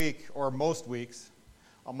Week or most weeks,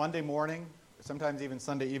 on Monday morning, sometimes even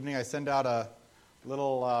Sunday evening, I send out a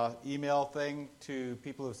little email thing to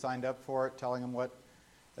people who've signed up for it, telling them what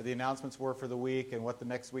the announcements were for the week and what the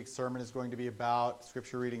next week's sermon is going to be about,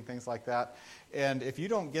 scripture reading, things like that. And if you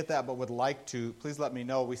don't get that but would like to, please let me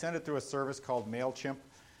know. We send it through a service called MailChimp.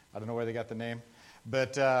 I don't know where they got the name.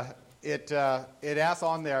 But it asks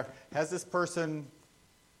on there, has this person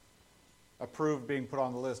approved being put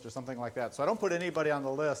on the list or something like that. So I don't put anybody on the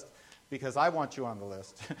list because I want you on the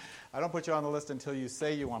list. I don't put you on the list until you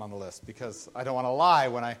say you want on the list because I don't want to lie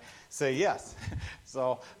when I say yes.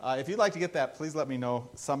 So if you'd like to get that, please let me know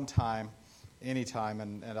sometime, anytime,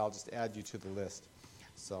 and I'll just add you to the list.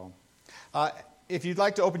 So if you'd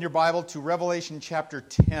like to open your Bible to Revelation chapter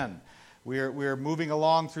 10, we're moving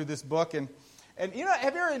along through this book. And you know,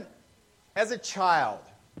 have you ever, as a child,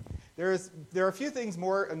 there are a few things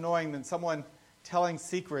more annoying than someone telling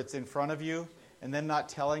secrets in front of you and then not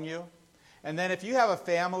telling you. And then if you have a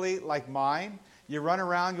family like mine, you run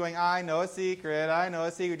around going, I know a secret,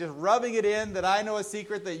 just rubbing it in that I know a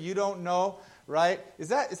secret that you don't know, right? Is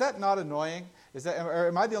that not annoying? Or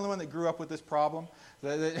am I the only one that grew up with this problem?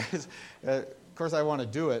 Of course, I want to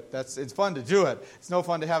do it. It's fun to do it. It's no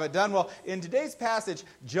fun to have it done. Well, in today's passage,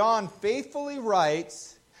 John faithfully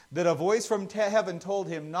writes that a voice from heaven told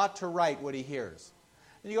him not to write what he hears.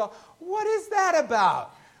 And you go, what is that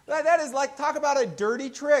about? That is like, talk about a dirty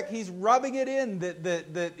trick. He's rubbing it in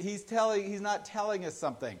that he's not telling us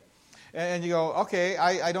something. And you go, okay,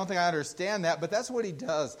 I don't think I understand that, but that's what he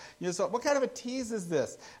does. So what kind of a tease is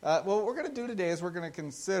this? Well, what we're going to do today is we're going to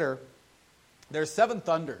consider there's 7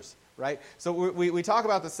 thunders. Right? So we talk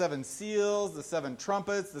about the 7 seals, the 7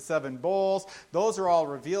 trumpets, the 7 bowls. Those are all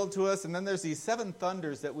revealed to us. And then there's these 7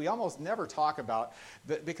 thunders that we almost never talk about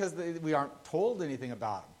because we aren't told anything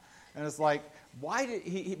about them. And it's like, why did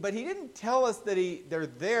he? But he didn't tell us that they're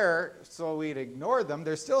there, so we'd ignore them.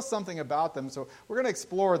 There's still something about them. So we're going to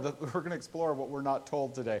explore what we're not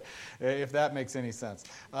told today, if that makes any sense.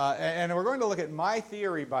 And we're going to look at my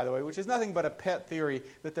theory, by the way, which is nothing but a pet theory,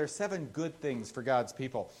 that there's 7 good things for God's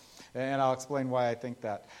people. And I'll explain why I think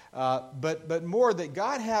that. But more that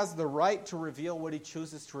God has the right to reveal what he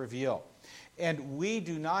chooses to reveal. And we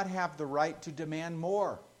do not have the right to demand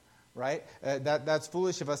more. Right? That's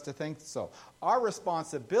foolish of us to think so. Our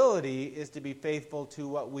responsibility is to be faithful to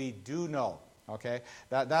what we do know. Okay?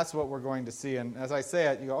 That's what we're going to see. And as I say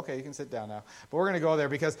it, you go, okay, you can sit down now. But we're going to go there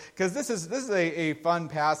because this is a fun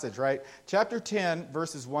passage, right? Chapter 10,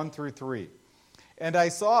 verses 1 through 3. And I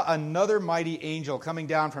saw another mighty angel coming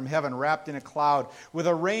down from heaven, wrapped in a cloud, with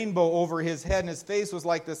a rainbow over his head, and his face was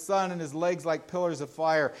like the sun, and his legs like pillars of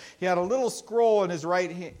fire. He had a little scroll in his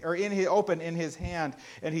open in his hand,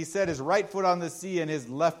 and he set his right foot on the sea and his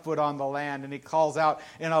left foot on the land. And he calls out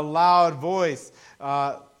in a loud voice,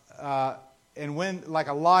 and when like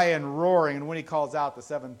a lion roaring. And when he calls out, the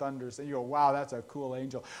 7 thunders. And you go, wow, that's a cool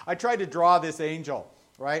angel. I tried to draw this angel.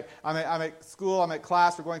 Right? I'm at school, I'm at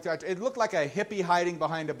class, we're going through. It looked like a hippie hiding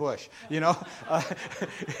behind a bush, you know?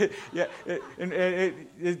 Yeah,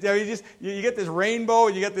 you get this rainbow,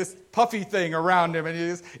 and you get this puffy thing around him, and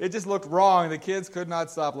it just looked wrong. The kids could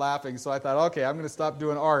not stop laughing, so I thought, okay, I'm going to stop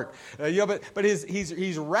doing art. But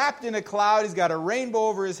he's wrapped in a cloud, he's got a rainbow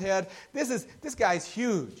over his head. This guy's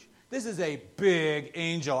huge. This is a big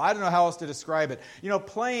angel. I don't know how else to describe it. You know,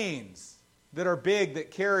 planes that are big,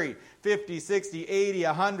 that carry 50, 60, 80,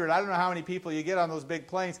 100, I don't know how many people you get on those big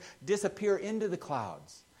planes, disappear into the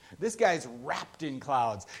clouds. This guy's wrapped in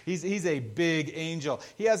clouds. He's a big angel.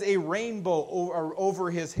 He has a rainbow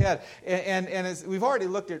over his head. And as we've already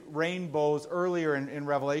looked at rainbows earlier in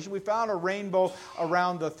Revelation, we found a rainbow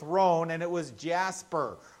around the throne, and it was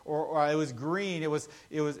jasper, or it was green, it was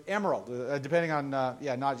emerald, depending on,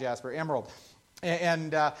 not jasper, emerald.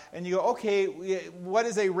 And you go, okay, what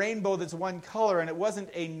is a rainbow that's one color? And it wasn't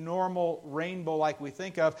a normal rainbow like we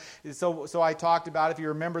think of. So I talked about, if you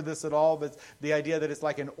remember this at all, but the idea that it's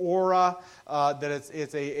like an aura, that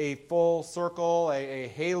it's a full circle, a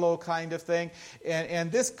halo kind of thing.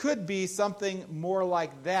 And this could be something more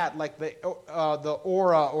like that, like the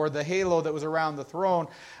aura or the halo that was around the throne.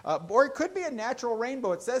 Or it could be a natural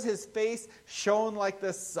rainbow. It says his face shone like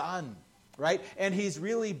the sun. Right? And he's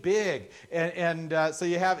really big. And so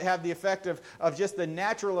you have the effect of just the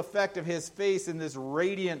natural effect of his face in this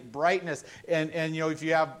radiant brightness. And you know, if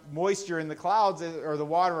you have moisture in the clouds or the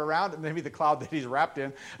water around it, maybe the cloud that he's wrapped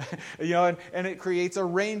in, you know, and it creates a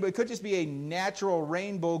rainbow. It could just be a natural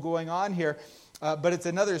rainbow going on here. But it's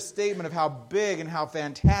another statement of how big and how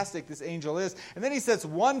fantastic this angel is. And then he sets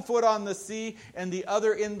one foot on the sea and the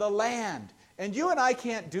other in the land. And you and I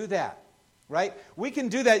can't do that. Right? We can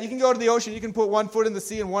do that. You can go to the ocean, you can put one foot in the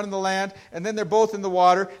sea and one in the land, and then they're both in the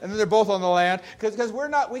water, and then they're both on the land. Because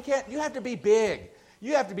you have to be big.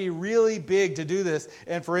 You have to be really big to do this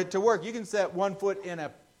and for it to work. You can set one foot in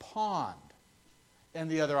a pond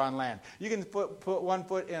and the other on land. You can put one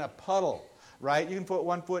foot in a puddle, right? You can put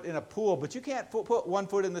one foot in a pool, but you can't put one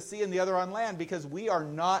foot in the sea and the other on land because we are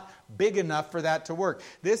not big enough for that to work.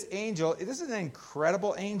 This is an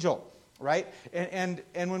incredible angel. Right? And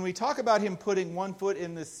when we talk about him putting one foot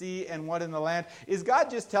in the sea and one in the land, is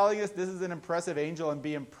God just telling us this is an impressive angel and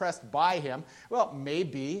be impressed by him? Well,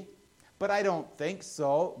 maybe, but I don't think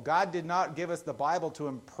so. God did not give us the Bible to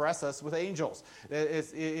impress us with angels.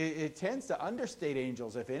 It tends to understate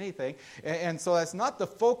angels, if anything. And so that's not the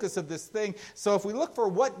focus of this thing. So if we look for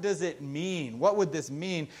what does it mean, what would this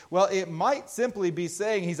mean? Well, it might simply be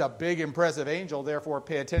saying he's a big, impressive angel, therefore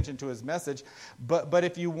pay attention to his message. But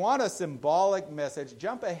if you want a symbolic message,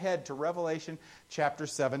 jump ahead to Revelation chapter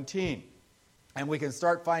 17. And we can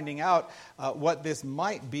start finding out what this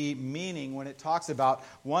might be meaning when it talks about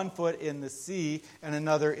one foot in the sea and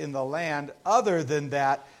another in the land. Other than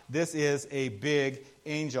that, this is a big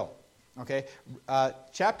angel. Okay,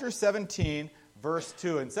 chapter 17, verse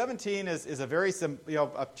 2. And 17 is a very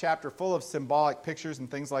a chapter full of symbolic pictures and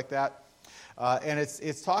things like that. And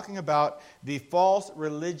it's talking about the false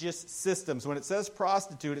religious systems. When it says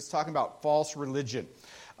prostitute, it's talking about false religion.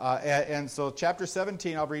 And so chapter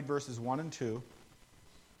 17, I'll read verses 1 and 2.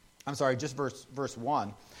 I'm sorry, just verse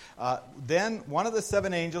 1. Then one of the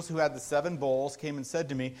seven angels who had the seven bowls came and said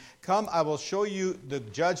to me, "Come, I will show you the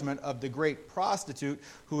judgment of the great prostitute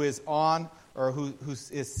who is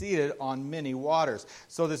seated on many waters."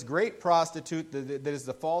 So this great prostitute that is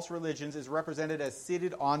the false religions is represented as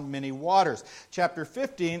seated on many waters. Chapter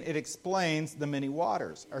 15, it explains the many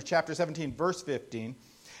waters. Or chapter 17, verse 15.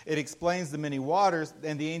 It explains the many waters,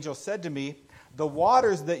 and the angel said to me, "The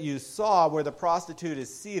waters that you saw where the prostitute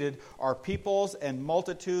is seated are peoples and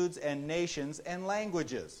multitudes and nations and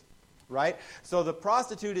languages." Right? So the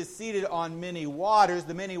prostitute is seated on many waters.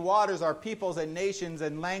 The many waters are peoples and nations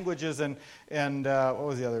and languages and what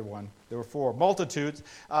was the other one? There were four. Multitudes.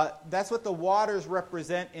 That's what the waters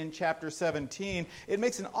represent in chapter 17. It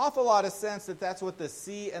makes an awful lot of sense that that's what the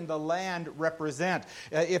sea and the land represent.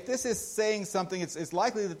 If this is saying something, it's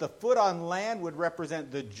likely that the foot on land would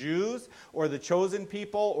represent the Jews or the chosen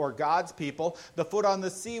people or God's people. The foot on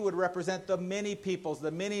the sea would represent the many peoples,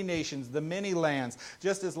 the many nations, the many lands.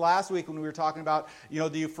 Just as last week when we were talking about the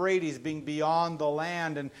Euphrates being beyond the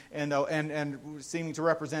land and seeming to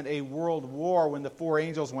represent a world war when the four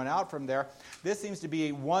angels went out from there. This seems to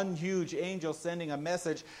be one huge angel sending a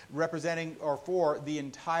message representing or for the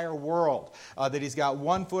entire world. That he's got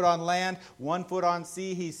one foot on land, one foot on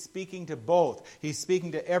sea. He's speaking to both. He's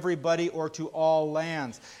speaking to everybody or to all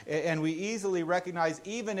lands. And we easily recognize,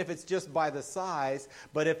 even if it's just by the size,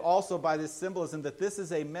 but if also by this symbolism, that this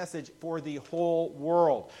is a message for the whole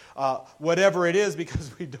world. Whatever it is,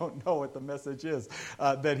 because we don't know what the message is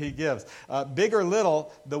that he gives. Big or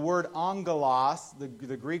little, the word angelos,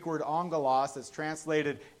 the Greek word angelos, that's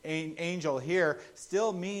translated angel here,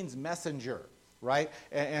 still means messenger, right?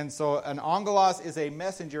 And so an angelos is a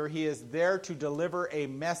messenger. He is there to deliver a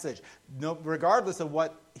message. Regardless of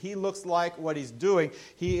what he looks like, what he's doing,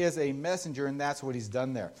 he is a messenger, and that's what he's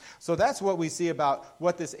done there. So that's what we see about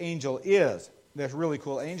what this angel is. This really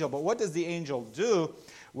cool angel. But what does the angel do?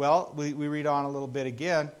 Well, we read on a little bit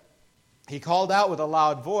again. He called out with a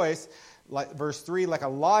loud voice, like verse 3, like a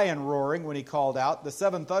lion roaring when he called out. The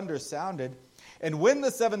seven thunders sounded. And when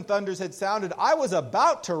the seven thunders had sounded, I was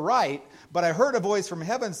about to write, but I heard a voice from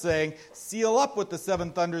heaven saying, "Seal up what the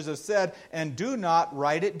seven thunders have said, and do not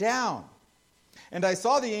write it down." And I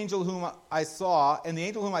saw the angel whom I saw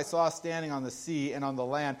standing on the sea and on the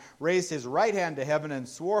land, raised his right hand to heaven and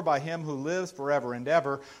swore by him who lives forever and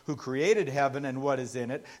ever, who created heaven and what is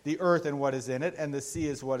in it, the earth and what is in it, and the sea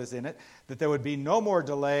is what is in it, that there would be no more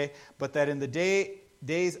delay, but that in the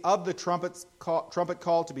days of the trumpet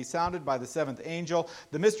call to be sounded by the seventh angel,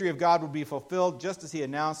 the mystery of God would be fulfilled, just as he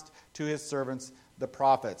announced to his servants the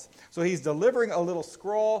prophets. So he's delivering a little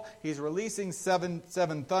scroll. He's releasing seven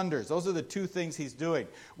thunders. Those are the two things he's doing.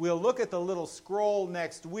 We'll look at the little scroll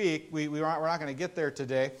next week. We're not going to get there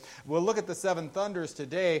today. We'll look at the seven thunders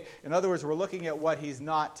today. In other words, we're looking at what he's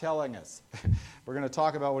not telling us. We're going to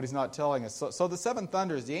talk about what he's not telling us. So the seven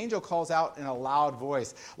thunders, the angel calls out in a loud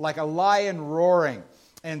voice, like a lion roaring,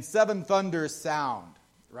 and seven thunders sound.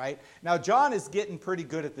 right? Now, John is getting pretty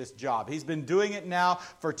good at this job. He's been doing it now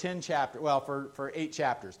for 10 chapters, well, for 8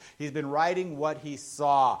 chapters. He's been writing what he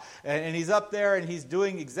saw. And he's up there, and he's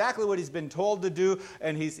doing exactly what he's been told to do.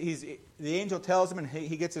 And the angel tells him, and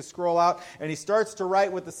he gets his scroll out, and he starts to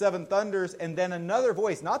write with the 7 thunders, and then another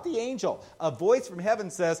voice, not the angel, a voice from heaven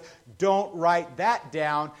says, don't write that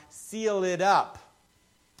down, seal it up.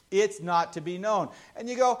 It's not to be known. And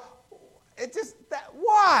you go,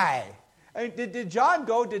 why? I mean, did John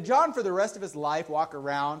for the rest of his life walk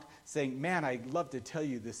around saying, man, I'd love to tell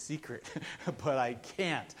you this secret, but I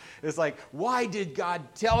can't? It's like, why did God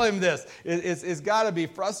tell him this? It's got to be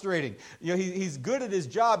frustrating. You know, he's good at his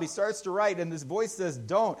job. He starts to write, and this voice says,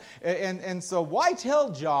 don't. And so why tell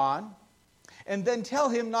John and then tell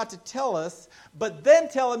him not to tell us, but then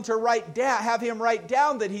tell him to have him write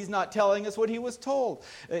down that he's not telling us what he was told?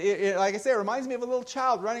 Like I say, it reminds me of a little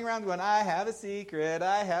child running around going, I have a secret,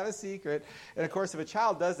 I have a secret. And of course, if a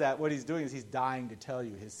child does that, what he's doing is he's dying to tell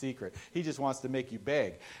you his secret. He just wants to make you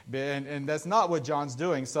beg. And that's not what John's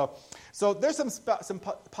doing. So there's some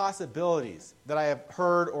possibilities that I have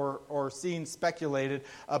heard or seen speculated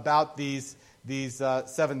about these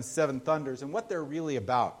 7 thunders and what they're really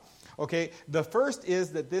about. Okay, the first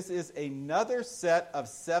is that this is another set of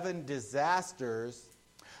 7 disasters,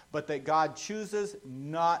 but that God chooses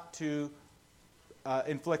not to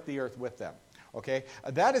inflict the earth with them. Okay,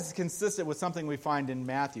 that is consistent with something we find in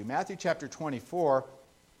Matthew. Matthew chapter 24,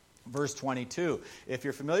 verse 22. If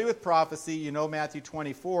you're familiar with prophecy, you know Matthew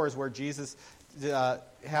 24 is where Jesus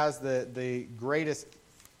has the greatest,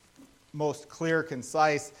 most clear,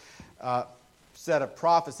 concise set of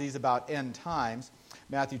prophecies about end times.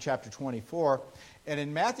 Matthew chapter 24. And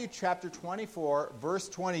in Matthew chapter 24, verse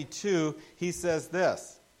 22, he says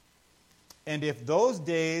this, and if those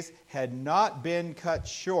days had not been cut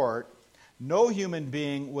short, no human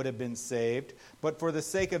being would have been saved, but for the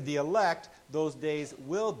sake of the elect, those days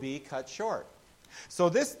will be cut short. So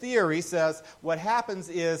this theory says what happens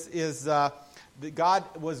is that God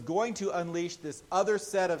was going to unleash this other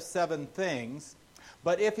set of 7 things,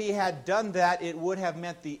 but if he had done that, it would have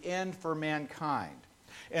meant the end for mankind.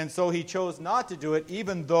 And so he chose not to do it,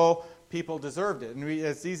 even though people deserved it. And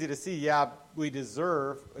it's easy to see, we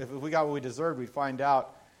deserve. If we got what we deserved, we'd find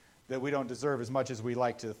out that we don't deserve as much as we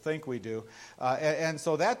like to think we do. And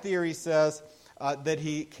so that theory says that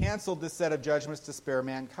he canceled this set of judgments to spare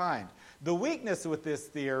mankind. The weakness with this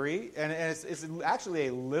theory, and it's actually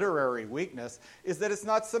a literary weakness, is that it's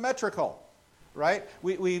not symmetrical. Right?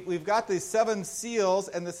 We've got these 7 seals,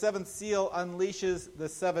 and the 7th seal unleashes the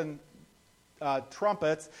 7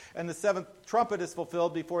 trumpets, and the 7th trumpet is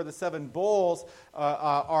fulfilled before the 7 bowls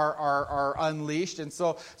are unleashed. And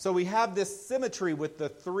so we have this symmetry with the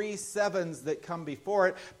 3 sevens that come before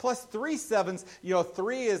it, plus 3 sevens.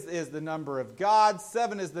 3 is the number of God,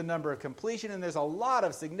 7 is the number of completion, and there's a lot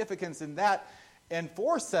of significance in that. And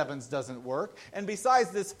 4 sevens doesn't work. And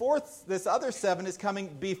besides, this other 7 is coming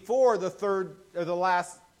before the third or the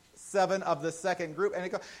last 7 of the second group,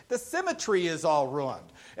 and the symmetry is all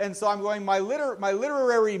ruined. And so I'm going, my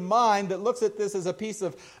literary mind that looks at this as a piece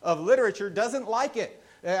of literature doesn't like it.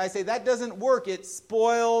 I say that doesn't work. It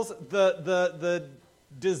spoils the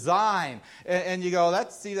design. And you go,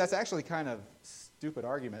 that's actually kind of stupid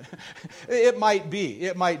argument. It might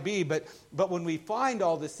be, but when we find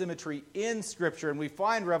all this symmetry in Scripture, and we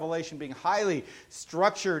find Revelation being highly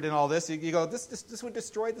structured and all this, you go, this would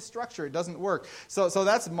destroy the structure. It doesn't work. So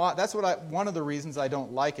that's one of the reasons I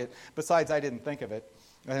don't like it. Besides, I didn't think of it.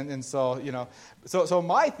 And so, so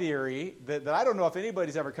my theory that I don't know if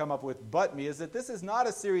anybody's ever come up with but me is that this is not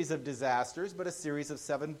a series of disasters, but a series of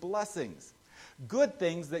 7 blessings. Good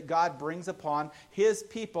things that God brings upon his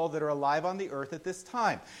people that are alive on the earth at this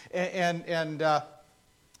time.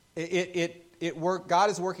 God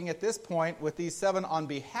is working at this point with these 7 on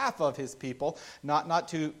behalf of his people, not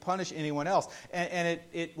to punish anyone else. And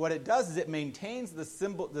what it does is it maintains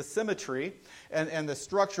the symmetry and the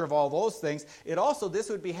structure of all those things. This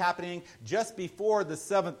would be happening just before the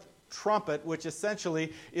 7th trumpet, which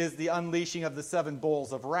essentially is the unleashing of the 7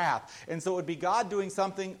 bowls of wrath. And so it would be God doing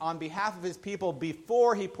something on behalf of his people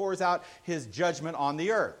before he pours out his judgment on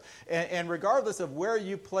the earth. And regardless of where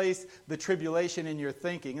you place the tribulation in your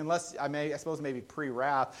thinking, unless I suppose maybe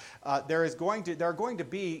pre-wrath, there are going to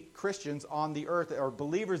be Christians on the earth, or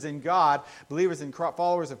believers in God, believers in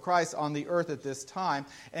followers of Christ on the earth at this time,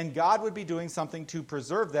 and God would be doing something to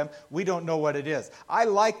preserve them. We don't know what it is. I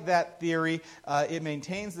like that theory. It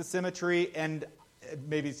maintains the symmetry, and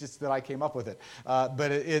maybe it's just that I came up with it,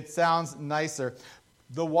 but it sounds nicer.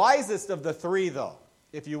 The wisest of the 3, though,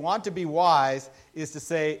 if you want to be wise, is to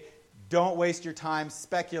say, don't waste your time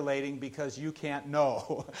speculating because you can't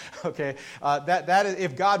know. Okay, that is,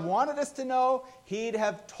 if God wanted us to know, He'd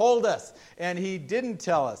have told us, and He didn't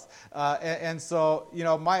tell us. And so, the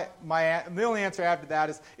only answer after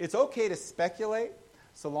that is it's okay to speculate,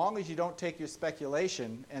 so long as you don't take your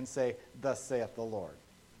speculation and say, "Thus saith the Lord,"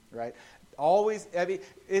 right? Always, it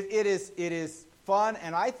is fun,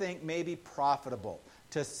 and I think maybe profitable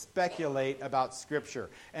to speculate about Scripture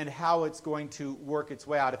and how it's going to work its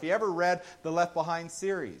way out. If you ever read the Left Behind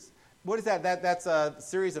series, what is that? That's a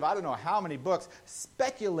series of I don't know how many books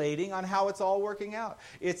speculating on how it's all working out.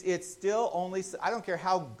 It's still only, I don't care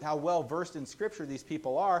how well versed in Scripture these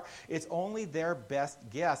people are, it's only their best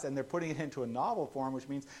guess, and they're putting it into a novel form, which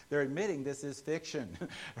means they're admitting this is fiction,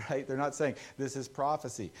 right? They're not saying this is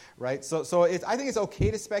prophecy, right? So I think it's okay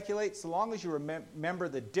to speculate so long as you remember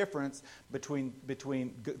the difference between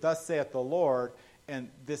 "Thus saith the Lord" and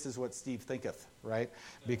 "This is what Steve thinketh," right?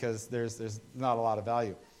 Because there's not a lot of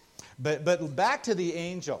value. But back to the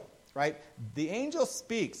angel, right? The angel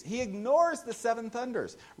speaks. He ignores the seven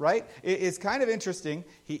thunders, right? It's kind of interesting.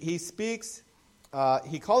 He speaks.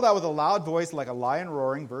 He called out with a loud voice like a lion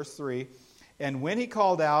roaring, verse 3. And when he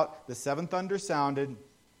called out, the seven thunders sounded.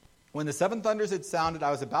 When the seven thunders had sounded,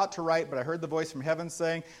 I was about to write, but I heard the voice from heaven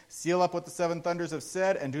saying, "Seal up what the seven thunders have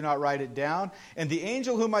said, and do not write it down." And the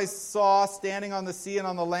angel whom I saw standing on the sea and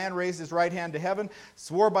on the land raised his right hand to heaven,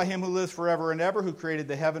 swore by him who lives forever and ever, who created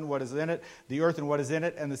the heaven, what is in it, the earth and what is in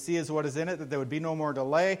it, and the sea is what is in it, that there would be no more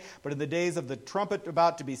delay. But in the days of the trumpet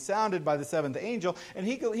about to be sounded by the seventh angel, and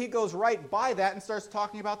he goes right by that and starts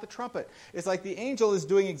talking about the trumpet. It's like the angel is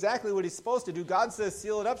doing exactly what he's supposed to do. God says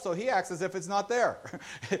seal it up, so he acts as if it's not there.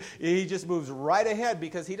 He just moves right ahead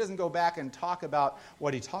because he doesn't go back and talk about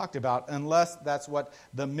what he talked about unless that's what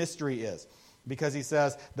the mystery is. Because he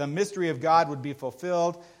says the mystery of God would be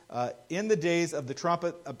fulfilled in the days of the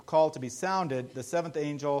trumpet call to be sounded, by the seventh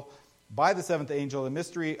angel, the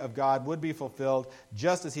mystery of God would be fulfilled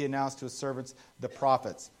just as he announced to his servants, the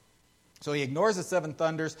prophets. So he ignores the seven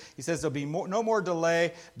thunders. He says there'll be no more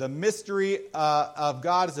delay. The mystery of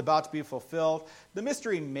God is about to be fulfilled. The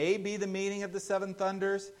mystery may be the meaning of the seven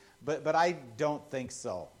thunders, but I don't think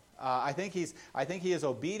so. I think he is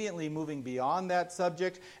obediently moving beyond that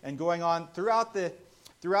subject and going on throughout the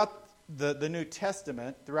New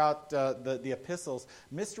Testament, throughout the epistles.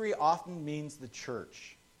 Mystery often means the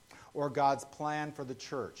church, or God's plan for the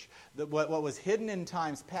church. What was hidden in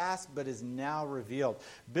times past but is now revealed.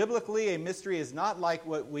 Biblically, a mystery is not like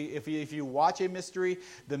if you watch a mystery,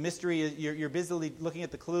 the mystery is you're busily looking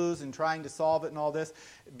at the clues and trying to solve it and all this.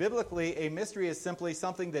 Biblically, a mystery is simply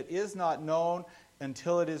something that is not known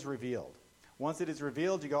until it is revealed. Once it is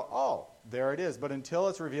revealed, you go, oh, there it is. But until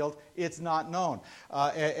it's revealed, it's not known.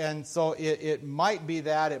 And so it might be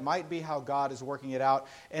that. It might be how God is working it out.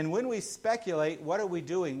 And when we speculate, what are we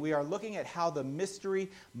doing? We are looking at how the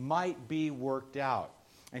mystery might be worked out.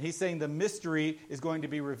 And he's saying the mystery is going to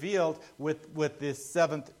be revealed with this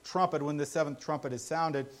seventh trumpet, when the seventh trumpet is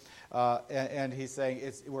sounded. And he's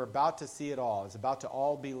saying we're about to see it all. It's about to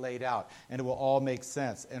all be laid out, and it will all make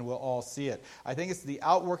sense, and we'll all see it. I think it's the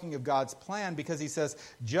outworking of God's plan, because he says,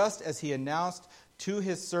 just as he announced to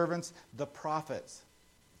his servants, the prophets.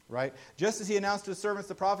 Right? Just as he announced to his servants,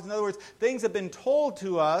 the prophets. In other words, things have been told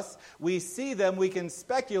to us. We see them. We can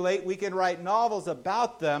speculate. We can write novels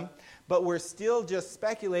about them. But we're still just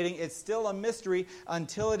speculating. It's still a mystery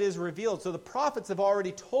until it is revealed. So the prophets have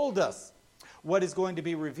already told us what is going to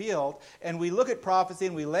be revealed, and we look at prophecy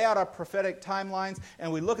and we lay out our prophetic timelines,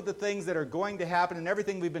 and we look at the things that are going to happen and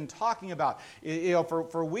everything we've been talking about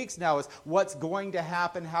for weeks now is what's going to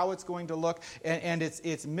happen, how it's going to look, and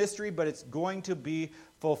it's mystery, but it's going to be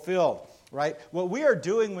fulfilled, right? What we are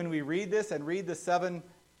doing when we read this and read the seven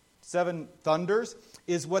thunders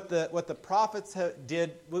is what the prophets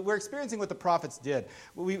did. We're experiencing what the prophets did.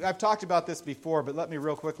 I've talked about this before, but let me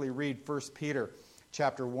real quickly read 1 Peter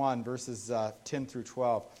chapter 1, verses 10 through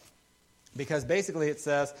 12. Because basically it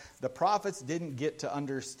says the prophets didn't get to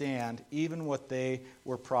understand even what they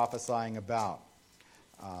were prophesying about.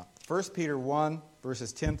 1 Peter 1,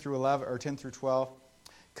 verses 10 through 11 or 10 through 12.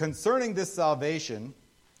 Concerning this salvation,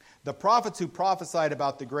 the prophets who prophesied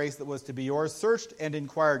about the grace that was to be yours searched and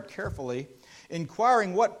inquired carefully,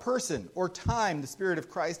 inquiring what person or time the Spirit of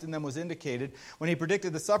Christ in them was indicated when he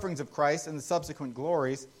predicted the sufferings of Christ and the subsequent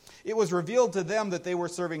glories. It was revealed to them that they were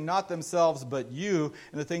serving not themselves but you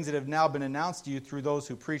and the things that have now been announced to you through those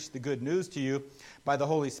who preached the good news to you by the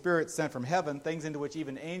Holy Spirit sent from heaven, things into which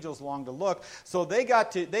even angels long to look. So they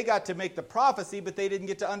got to make the prophecy, but they didn't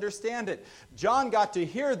get to understand it. John got to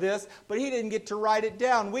hear this, but he didn't get to write it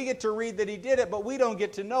down. We get to read that he did it, but we don't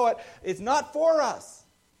get to know it. It's not for us.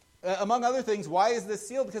 Among other things, why is this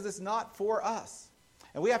sealed? Because it's not for us.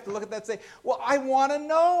 And we have to look at that and say, well, I want to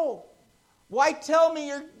know. Why tell me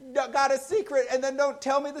you got a secret and then don't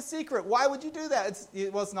tell me the secret? Why would you do that?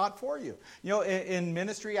 It's not for you. You know, in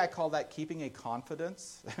ministry, I call that keeping a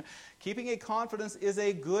confidence. Keeping a confidence is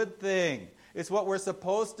a good thing. It's what we're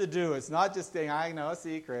supposed to do. It's not just saying, I know a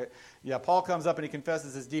secret. Yeah, Paul comes up and he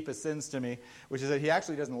confesses his deepest sins to me, which is that he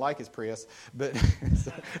actually doesn't like his Prius. But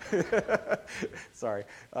sorry.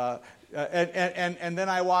 And then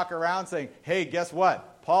I walk around saying, hey, guess what?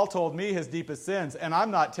 Paul told me his deepest sins, and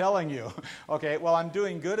I'm not telling you. Okay, well, I'm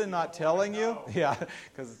doing good in not telling you. Yeah,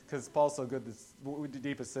 because Paul's so good, the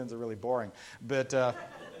deepest sins are really boring. But,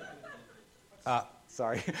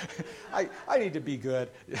 sorry. I need to be good.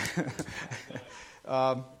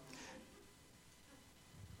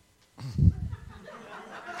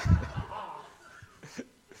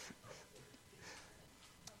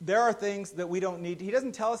 There are things that we don't need. He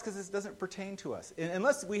doesn't tell us because this doesn't pertain to us.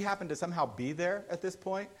 Unless we happen to somehow be there at this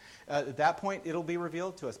point. At that point, it'll be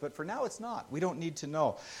revealed to us. But for now, it's not. We don't need to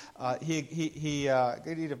know. I need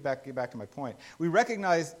to get back to my point. We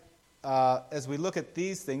recognize, as we look at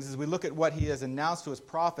these things, as we look at what he has announced to his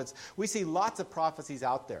prophets, we see lots of prophecies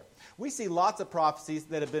out there. We see lots of prophecies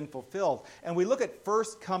that have been fulfilled, and we look at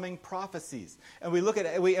first coming prophecies, and we look at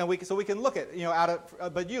so we can look at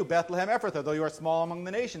but you, Bethlehem Ephrathah, though you are small among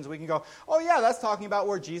the nations, we can go, oh yeah, that's talking about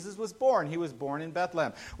where Jesus was born. He was born in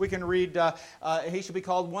Bethlehem. We can read, he should be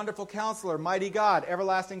called Wonderful Counselor, Mighty God,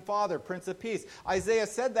 Everlasting Father, Prince of Peace. Isaiah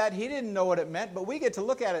said that. He didn't know what it meant, but we get to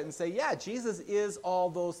look at it and say, yeah, Jesus is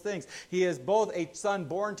all those things. He is both a son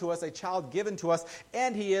born to us, a child given to us,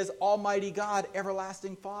 and he is Almighty God,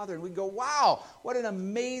 Everlasting Father. And we go, wow, what an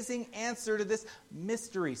amazing answer to this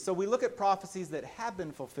mystery. So we look at prophecies that have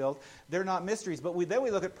been fulfilled. They're not mysteries. But then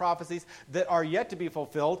we look at prophecies that are yet to be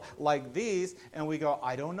fulfilled, like these, and we go,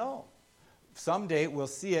 I don't know. Someday we'll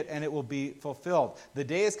see it and it will be fulfilled. The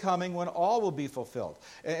day is coming when all will be fulfilled.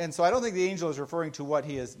 And so I don't think the angel is referring to what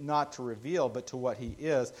he is not to reveal, but to what he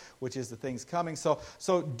is, which is the things coming. So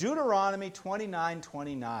Deuteronomy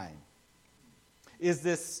 29:29 is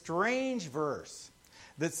this strange verse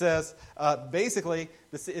that says, basically,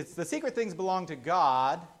 it's the secret things belong to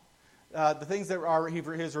God. The things that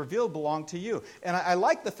he has revealed belong to you. And I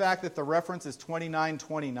like the fact that the reference is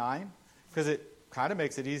 29:29, because it kind of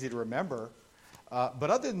makes it easy to remember.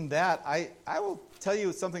 But other than that, I will tell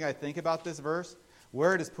you something I think about this verse.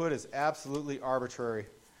 Where it is put is absolutely arbitrary.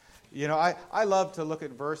 You know, I love to look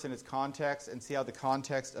at verse in its context and see how the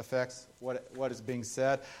context affects what is being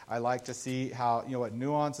said. I like to see how, what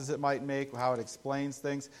nuances it might make, how it explains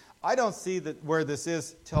things. I don't see that where this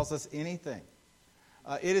is tells us anything.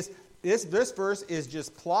 This verse is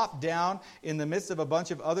just plopped down in the midst of a bunch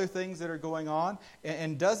of other things that are going on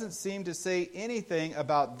and doesn't seem to say anything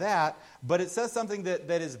about that, but it says something that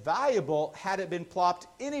is valuable had it been plopped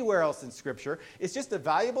anywhere else in Scripture. It's just a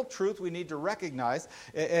valuable truth we need to recognize.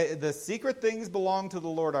 The secret things belong to the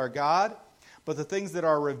Lord our God, but the things that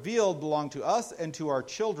are revealed belong to us and to our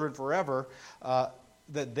children forever,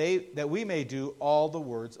 that we may do all the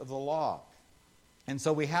words of the law. And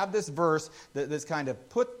so we have this verse that's kind of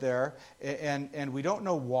put there, and we don't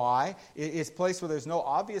know why. It's placed where there's no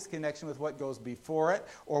obvious connection with what goes before it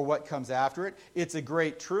or what comes after it. It's a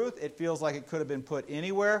great truth. It feels like it could have been put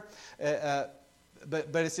anywhere. But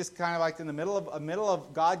it's just kind of like in the middle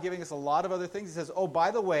of God giving us a lot of other things. He says, oh,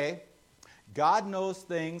 by the way, God knows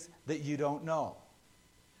things that you don't know.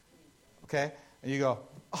 Okay? And you go,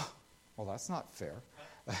 oh, well, that's not fair.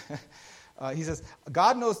 He says,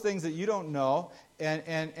 God knows things that you don't know,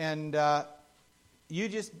 and you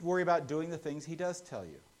just worry about doing the things he does tell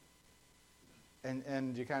you.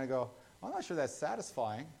 And you kind of go, well, I'm not sure that's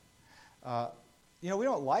satisfying. We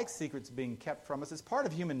don't like secrets being kept from us. It's part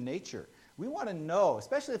of human nature. We want to know,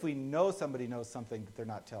 especially if we know somebody knows something that they're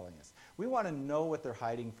not telling us. We want to know what they're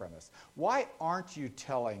hiding from us. Why aren't you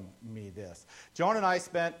telling me this? Joan and I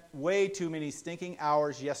spent way too many stinking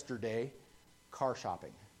hours yesterday car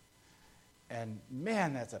shopping. And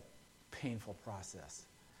man, that's a painful process.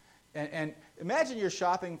 And imagine you're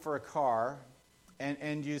shopping for a car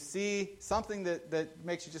and you see something that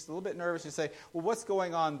makes you just a little bit nervous. You say, well, what's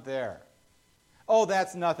going on there? Oh,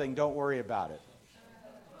 that's nothing. Don't worry about it.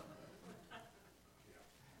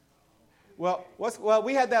 Well,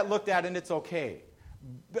 we had that looked at and it's okay.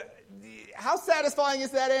 But how satisfying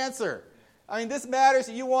is that answer? I mean, this matters.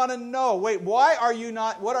 You want to know. Wait, what are you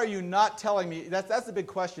not telling me? That's the big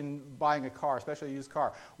question buying a car, especially a used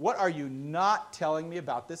car. What are you not telling me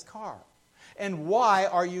about this car? And why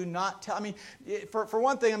are you not telling me? For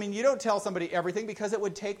one thing, you don't tell somebody everything because it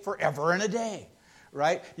would take forever and a day.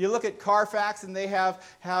 right? You look at Carfax and they have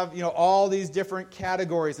all these different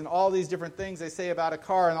categories and all these different things they say about a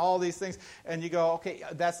car and all these things. And you go, okay,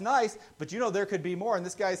 that's nice, but there could be more. And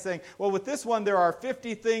this guy's saying, well, with this one there are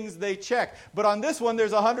 50 things they check. But on this one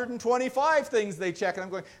there's 125 things they check. And I'm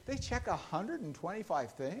going, they check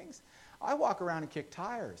 125 things? I walk around and kick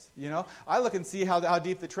tires, I look and see how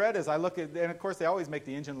deep the tread is. I look at, and of course they always make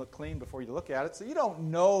the engine look clean before you look at it, so you don't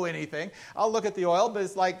know anything. I'll look at the oil, but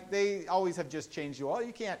it's like they always have just changed the oil.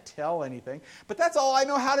 You can't tell anything. But that's all I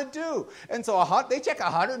know how to do. And so they check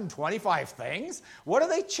 125 things. What are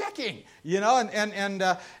they checking?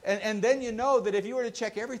 And then you know that if you were to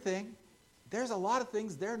check everything, there's a lot of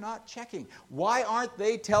things they're not checking. Why aren't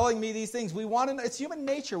they telling me these things? We want to know. It's human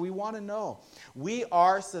nature. We want to know. We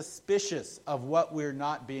are suspicious of what we're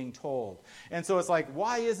not being told. And so it's like,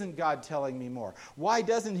 why isn't God telling me more? Why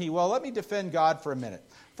doesn't he? Well, let me defend God for a minute.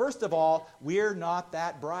 First of all, we're not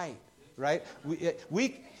that bright, right?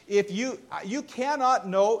 You cannot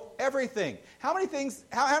know everything. How many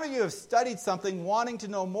of you have studied something wanting to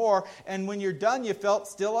know more, and when you're done, you felt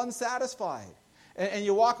still unsatisfied? And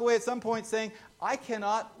you walk away at some point saying, I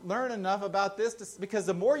cannot learn enough about this, because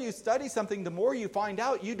the more you study something, the more you find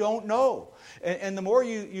out you don't know. And the more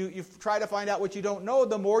you try to find out what you don't know,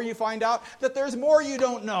 the more you find out that there's more you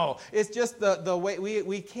don't know. It's just the way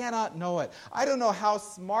we cannot know it. I don't know how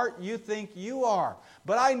smart you think you are,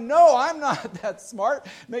 but I know I'm not that smart.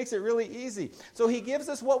 Makes it really easy. So he gives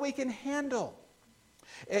us what we can handle.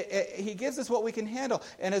 He gives us what we can handle.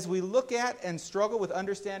 And as we look at and struggle with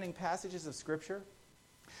understanding passages of Scripture,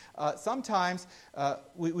 sometimes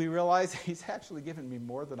we realize he's actually given me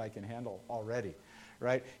more than I can handle already.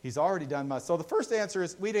 Right? He's already done much. So the first answer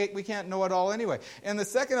is we can't know it all anyway. And the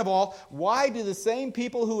second of all, why do the same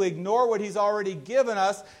people who ignore what he's already given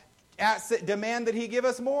us demand that he give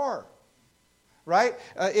us more? Right?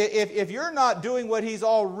 If you're not doing what he's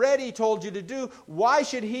already told you to do, why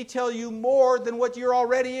should he tell you more than what you're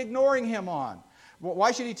already ignoring him on?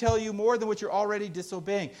 Why should he tell you more than what you're already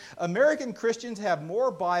disobeying? American Christians have more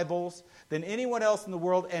Bibles than anyone else in the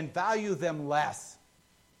world and value them less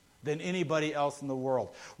than anybody else in the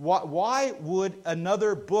world. Why would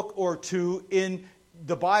another book or two in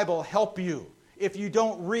the Bible help you if you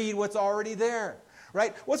don't read what's already there?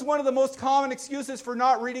 Right? What's one of the most common excuses for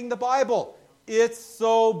not reading the Bible? It's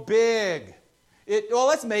so big.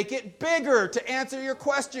 Let's make it bigger to answer your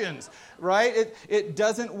questions, right? It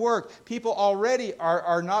doesn't work. People already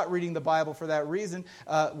are not reading the Bible for that reason.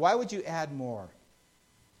 Why would you add more?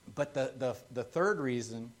 But the third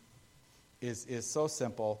reason is so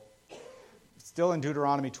simple. Still in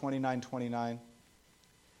Deuteronomy 29:29.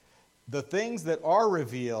 The things that are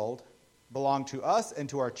revealed belong to us and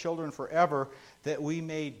to our children forever, that we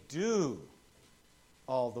may do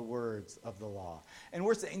all the words of the law. And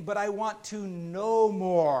we're saying, but I want to know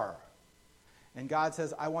more. And God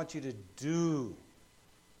says, I want you to do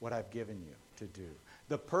what I've given you to do.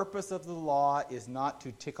 The purpose of the law is not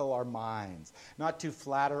to tickle our minds, not to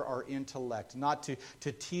flatter our intellect, not to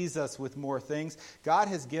tease us with more things. God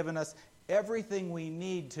has given us everything we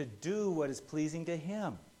need to do what is pleasing to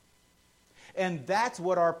him. And that's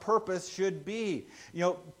what our purpose should be.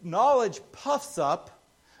 Knowledge puffs up,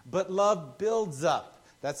 but love builds up.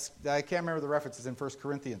 I can't remember the references in 1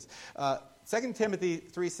 Corinthians. 2 Timothy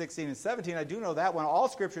 3:16 and 17, I do know that one. All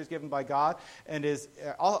Scripture is given by God, and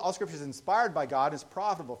all Scripture is inspired by God, is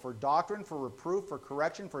profitable for doctrine, for reproof, for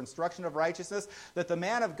correction, for instruction of righteousness, that the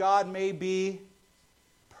man of God may be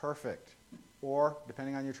perfect, or,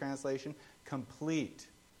 depending on your translation, complete,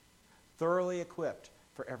 thoroughly equipped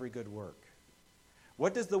for every good work.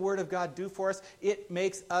 What does the Word of God do for us? It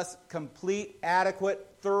makes us complete, adequate,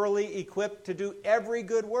 thoroughly equipped to do every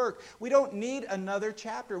good work. We don't need another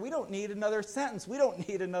chapter. We don't need another sentence. We don't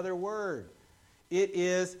need another word. It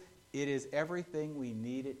is everything we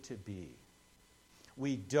need it to be.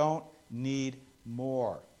 We don't need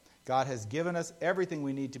more. God has given us everything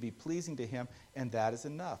we need to be pleasing to him, and that is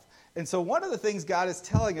enough. And so one of the things God is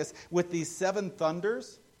telling us with these 7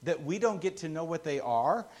 thunders, that we don't get to know what they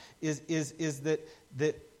are, is that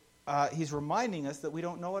he's reminding us that we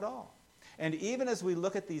don't know it all. And even as we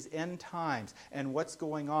look at these end times and what's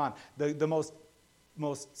going on, the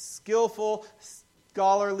most skillful,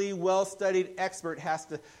 scholarly, well-studied expert has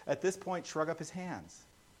to, at this point, shrug up his hands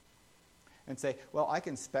and say, well, I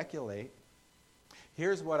can speculate.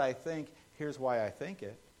 Here's what I think. Here's why I think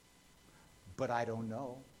it. But I don't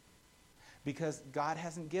know. Because God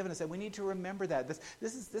hasn't given us, and we need to remember that.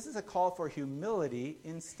 This is a call for humility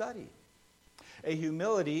in study, a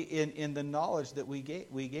humility in the knowledge that we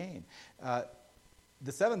gain.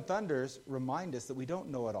 the seven thunders remind us that we don't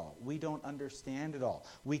know it all. We don't understand it all.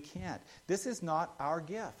 We can't. This is not our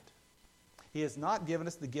gift. He has not given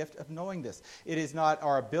us the gift of knowing this. It is not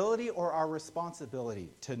our ability or our responsibility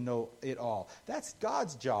to know it all. That's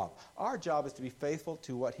God's job. Our job is to be faithful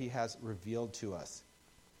to what he has revealed to us.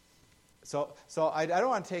 So I don't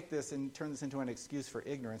want to take this and turn this into an excuse for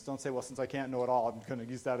ignorance. Don't say, well, since I can't know it all, I'm going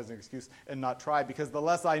to use that as an excuse and not try, because the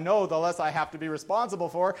less I know, the less I have to be responsible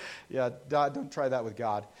for. Yeah, don't try that with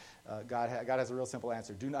God. God has a real simple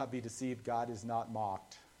answer. Do not be deceived. God is not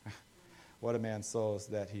mocked. What a man sows,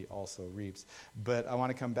 that he also reaps. But I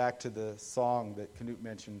want to come back to the song that Knut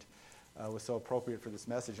mentioned was so appropriate for this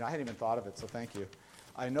message. And I hadn't even thought of it, so thank you.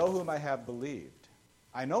 I know whom I have believed.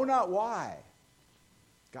 I know not why.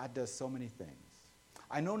 God does so many things.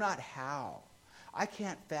 I know not how. I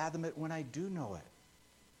can't fathom it when I do know it.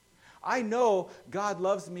 I know God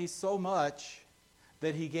loves me so much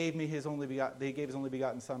that he gave me his only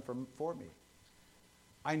begotten Son for me.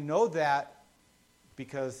 I know that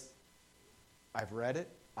because I've read it,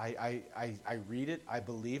 I read it, I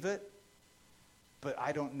believe it, but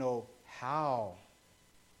I don't know how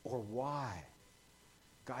or why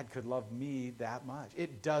God could love me that much.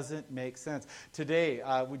 It doesn't make sense. Today,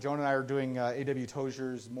 Joan and I are doing A.W.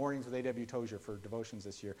 Tozer's Mornings with A.W. Tozer for devotions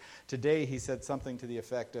this year. Today, he said something to the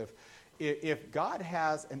effect of, if God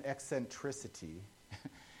has an eccentricity,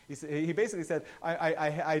 he basically said,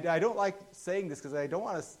 I don't like saying this because I don't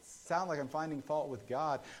want to sound like I'm finding fault with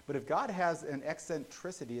God, but if God has an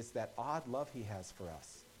eccentricity, it's that odd love he has for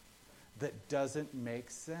us that doesn't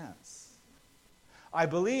make sense. I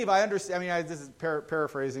believe, I understand, this is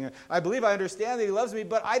paraphrasing it. I believe I understand that he loves me,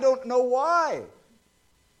 but I don't know why.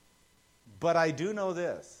 But I do know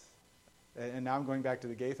this. And now I'm going back to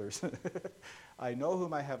the Gaithers. I know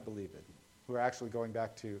whom I have believed, who are actually going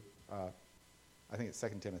back to, I think it's 2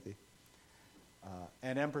 Timothy,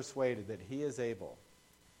 and am persuaded that he is able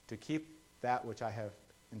to keep that which I have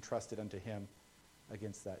entrusted unto him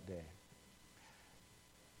against that day.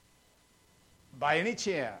 By any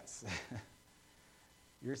chance,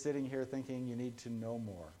 you're sitting here thinking you need to know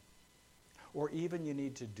more, or even you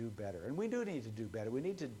need to do better. And we do need to do better. We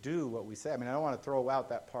need to do what we say. I don't want to throw out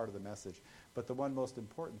that part of the message, but the one most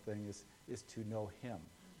important thing is to know him.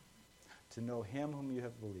 To know him whom you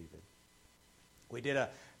have believed.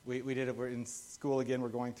 We're in school again, we're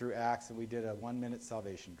going through Acts, and we did a 1-minute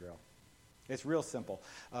salvation drill. It's real simple.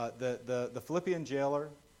 The Philippian jailer,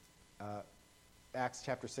 Acts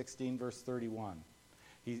chapter 16, verse 31.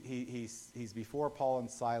 He's before Paul and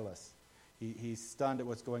Silas. He's stunned at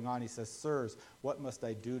what's going on. He says, "Sirs, what must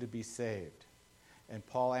I do to be saved?" And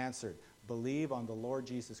Paul answered, "Believe on the Lord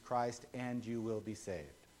Jesus Christ, and you will be saved."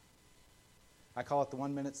 I call it the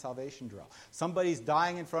 1-minute salvation drill. Somebody's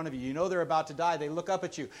dying in front of you. You know they're about to die. They look up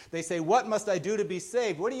at you. They say, "What must I do to be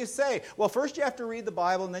saved?" What do you say? Well, first you have to read the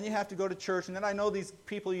Bible, and then you have to go to church, and then I know these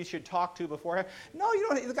people you should talk to beforehand. No, you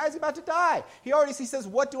don't. The guy's about to die. He says,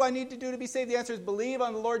 "What do I need to do to be saved?" The answer is, believe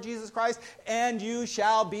on the Lord Jesus Christ, and you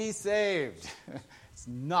shall be saved. It's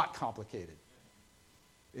not complicated.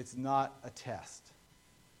 It's not a test.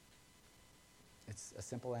 It's a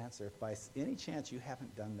simple answer. If by any chance you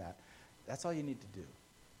haven't done that, that's all you need to do.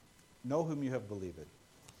 Know whom you have believed,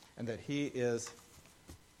 and that he is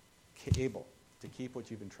able to keep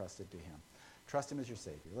what you've entrusted to him. Trust him as your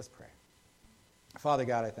Savior. Let's pray. Father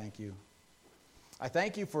God, I thank you. I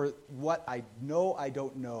thank you for what I know I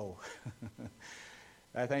don't know.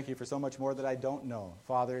 I thank you for so much more that I don't know.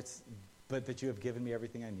 Father, but that you have given me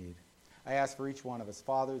everything I need. I ask for each one of us,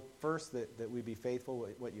 Father, first that we be faithful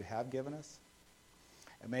with what you have given us,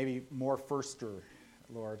 and maybe more firster,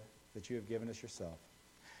 Lord, that you have given us yourself.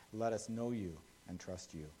 Let us know you and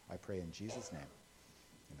trust you. I pray in Jesus' name.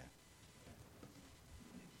 Amen.